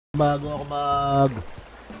bago ako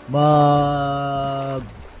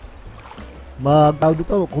tawag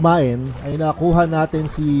dito, kumain, ay nakuha natin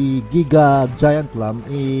si Giga Giant Clam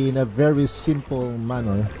in a very simple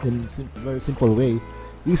manner, in very simple way.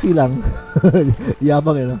 Easy lang.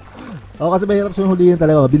 Yabang no? Kasi mahirap siyang hulihin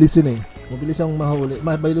talaga, mabilis yun mabilis siyang mahuli,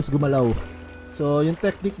 mabilis gumalaw. So yung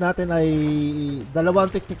technique natin ay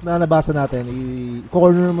dalawang technique na nabasa natin.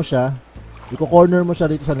 I-corner mo siya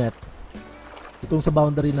dito sa net, itong sa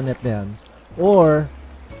boundary na net na yan, or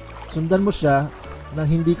sundan mo siya na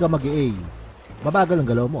hindi ka mag-A. Mabagal ang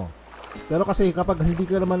galaw mo. Pero kasi kapag hindi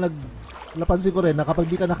ka naman napansin ko rin na kapag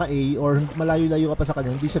hindi ka naka-A or malayo-layo ka pa sa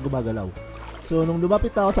kanya, hindi siya gumagalaw. So nung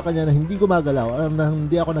lumapit ako sa kanya na hindi gumagalaw, na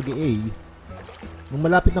hindi ako nag-A, nung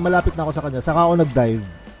malapit na ako sa kanya, saka ako nag-dive.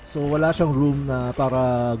 So wala siyang room na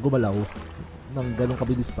para gumalaw ng ganong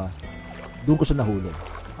kabilis pa. Doon ko siya nahuli.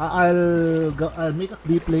 I'll make a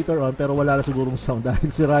clip later on, pero wala na sigurong sound dahil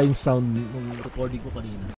sira yung sound ng recording ko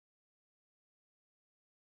kanina.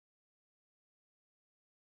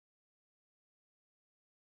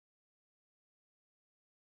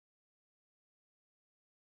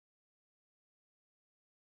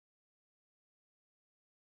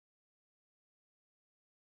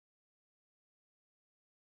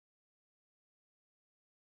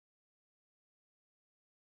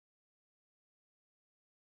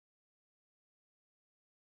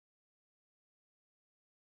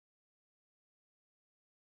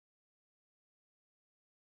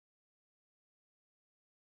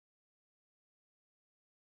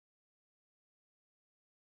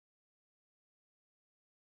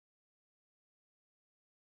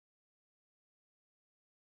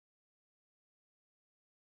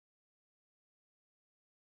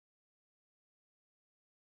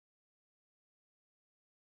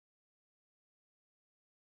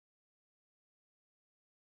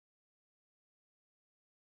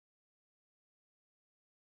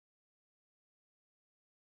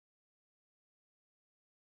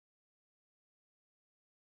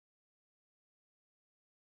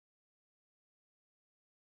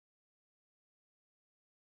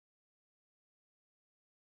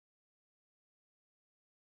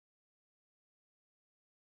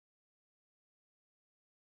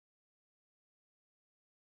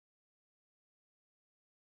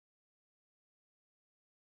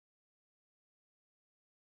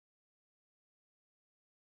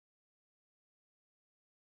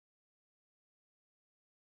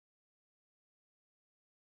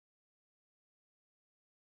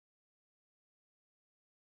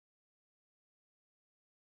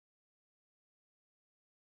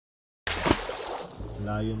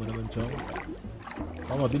 Layo mo naman, Chong.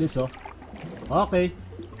 Mabilis Okay,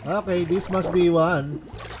 this must be one.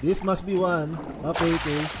 Okay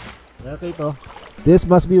to. This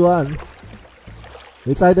must be one.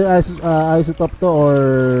 It's either Isotop to or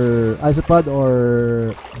Isopod or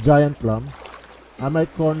Giant Clam. I might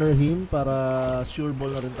corner him para sure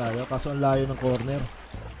ball na rin tayo. Kaso ang layo ng corner.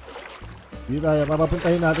 Dito tayo,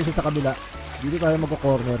 papapuntahin natin siya sa kabila. Dito tayo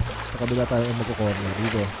magko-corner. Sa kabila tayo magko-corner.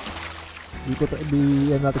 Dito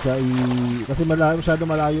yan natin siya kasi masyado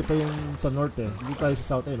malayo pa yung sa north Dito tayo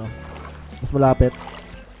sa south no? Mas malapit.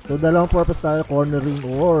 So dalawang purpose tayo, cornering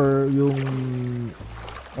or yung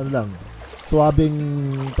swabbing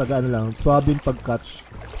pag-catch.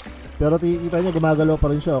 Pero kita nyo gumagalaw pa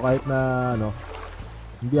rin siya kahit na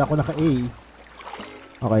hindi ako naka-A.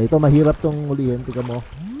 Okay, ito mahirap tong ulihin, tika mo.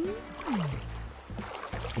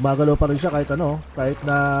 Gumagalaw pa rin siya kahit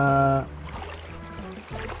na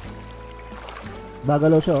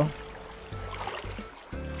bagalaw siya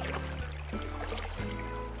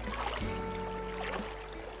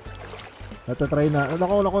Natatry na.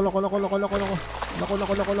 Nako.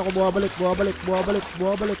 Buwabalik.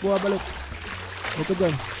 Ito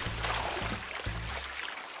dyan.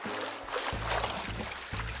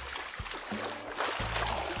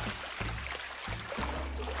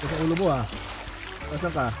 Ito sa ulo mo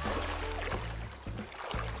Nasaan ka?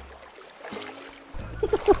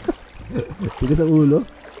 Tiga sa ulo.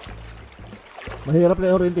 Mahirap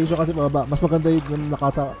na yung orientation kasi mababa. Mas maganda yung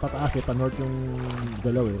nakapataas pa-north yung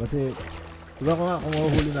galaw kasi diba ko nga kung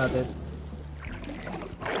mahuhuli natin.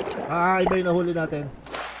 Iba yung nahuli natin.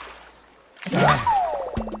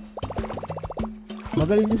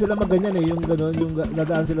 Magaling din sila magganyan yung gano'n, yung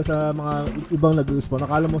nadaan sila sa mga ibang nag-spawn.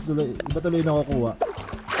 Nakala mo iba tuloy nakukuha.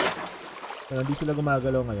 Kaya hindi sila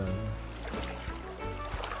gumagalaw ngayon.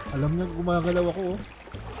 Alam niya gumagalaw ako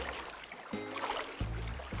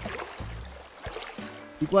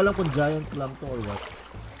Hindi ko alam kung giant clam to or what.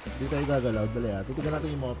 Hindi tayo gagalaw. Dali titignan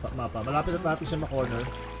natin yung mapa. Malapit na natin siya ma-corner.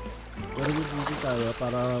 Pero yung tayo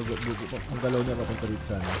para ang galaw niya papunta rin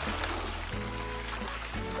sana.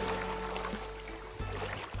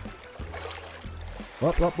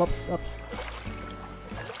 Ops.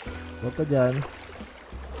 Huwag ka dyan.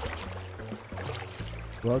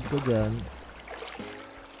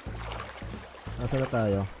 Nasaan na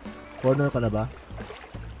tayo? Corner ka na ba?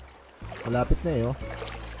 Malapit na eh, oh.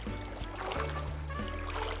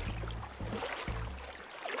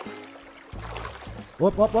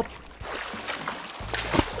 Op.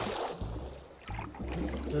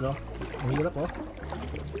 Yun, oh. Mahirap, oh.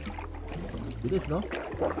 Bilis, no?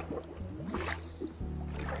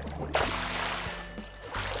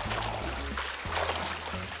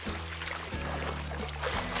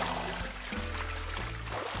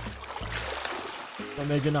 So,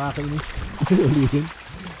 medyo nakakainis. Ulihin.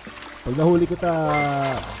 Pag nahuli kita,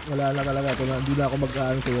 wala na talaga. Hindi na ako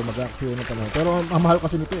mag-aano sa'yo, mag-aksiyo ng panahon. Pero ang mahal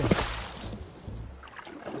kasi nito eh.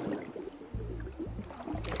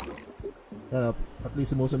 Yan, at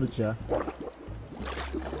least sumusunod siya.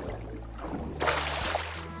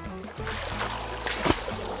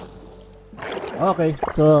 Okay,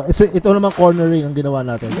 so ito naman cornering ang ginawa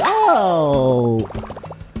natin. Wow!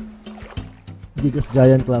 Giga's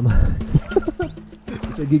Giant Clam.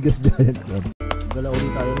 It's a Giga's Giant Clam. Gala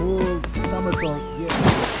ulit tayo. Move! Somersault! Yeah!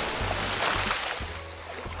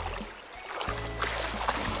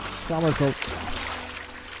 Somersault!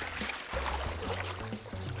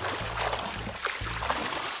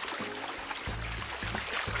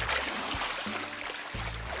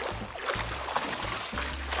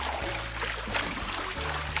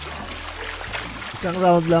 Isang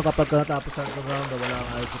round lang kapag natapos ang round na wala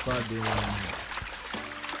kang isopod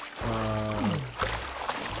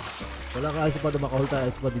wala kang isopod na makahul tayo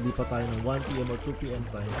isopod, dilipat tayo ng 1 PM or 2 PM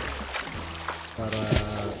time para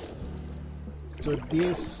so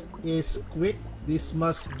this is quick. This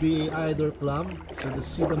must be either clam. So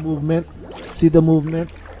see the movement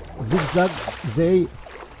zigzag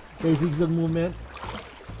zigzag movement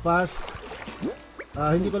fast.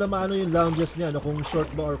 Hindi ko na maano yung lounges niya, no, kung short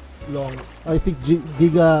ba or long. I think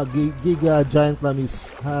Giga Giant Clam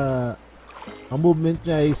is ang movement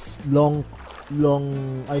niya is long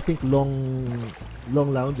I think long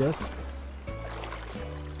lounges.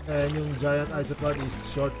 And yung Giant Isopod is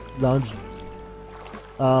short lounge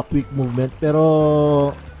quick movement.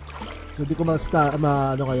 Pero hindi ko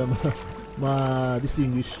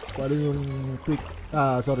ma-distinguish kung ano yung quick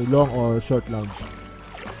long or short lounge.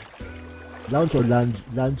 Lounge or lunge,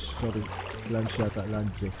 sorry. Lunge yata,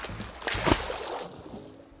 lunges.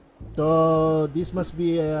 So, this must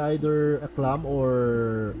be either a clam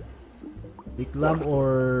or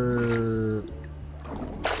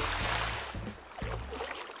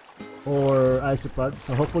isopod.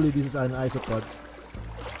 So, hopefully this is an isopod.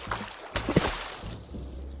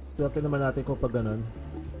 Swerte naman natin kung pag ganun.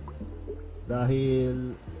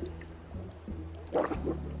 Dahil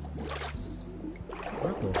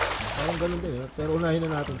ano to? Parang ganun din, pero unahin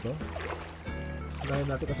na natin to. Unahin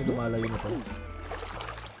natin kasi lumalayo na to.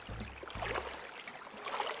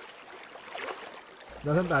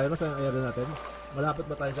 Nasaan tayo? Nasaan ang area natin? Malapit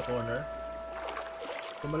ba tayo sa corner?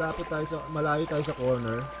 Kung malayo tayo sa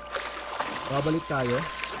corner, babalik tayo.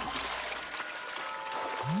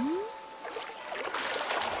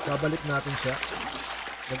 Babalik natin siya.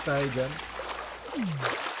 Huwag tayo dyan.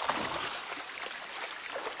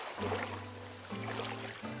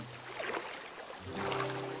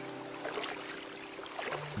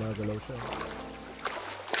 Magalaw siya.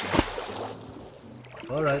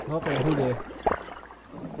 Alright, okay, huli.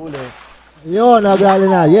 Yun, nagali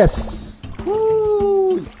na. Yes!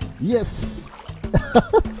 Woo! Yes!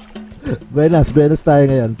 Buenas tayo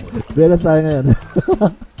ngayon.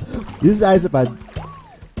 This is the isopod.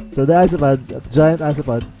 So the isopod, giant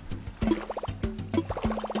isopod.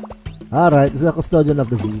 Alright, this is a custodian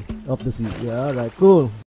of the sea. Yeah, alright, cool.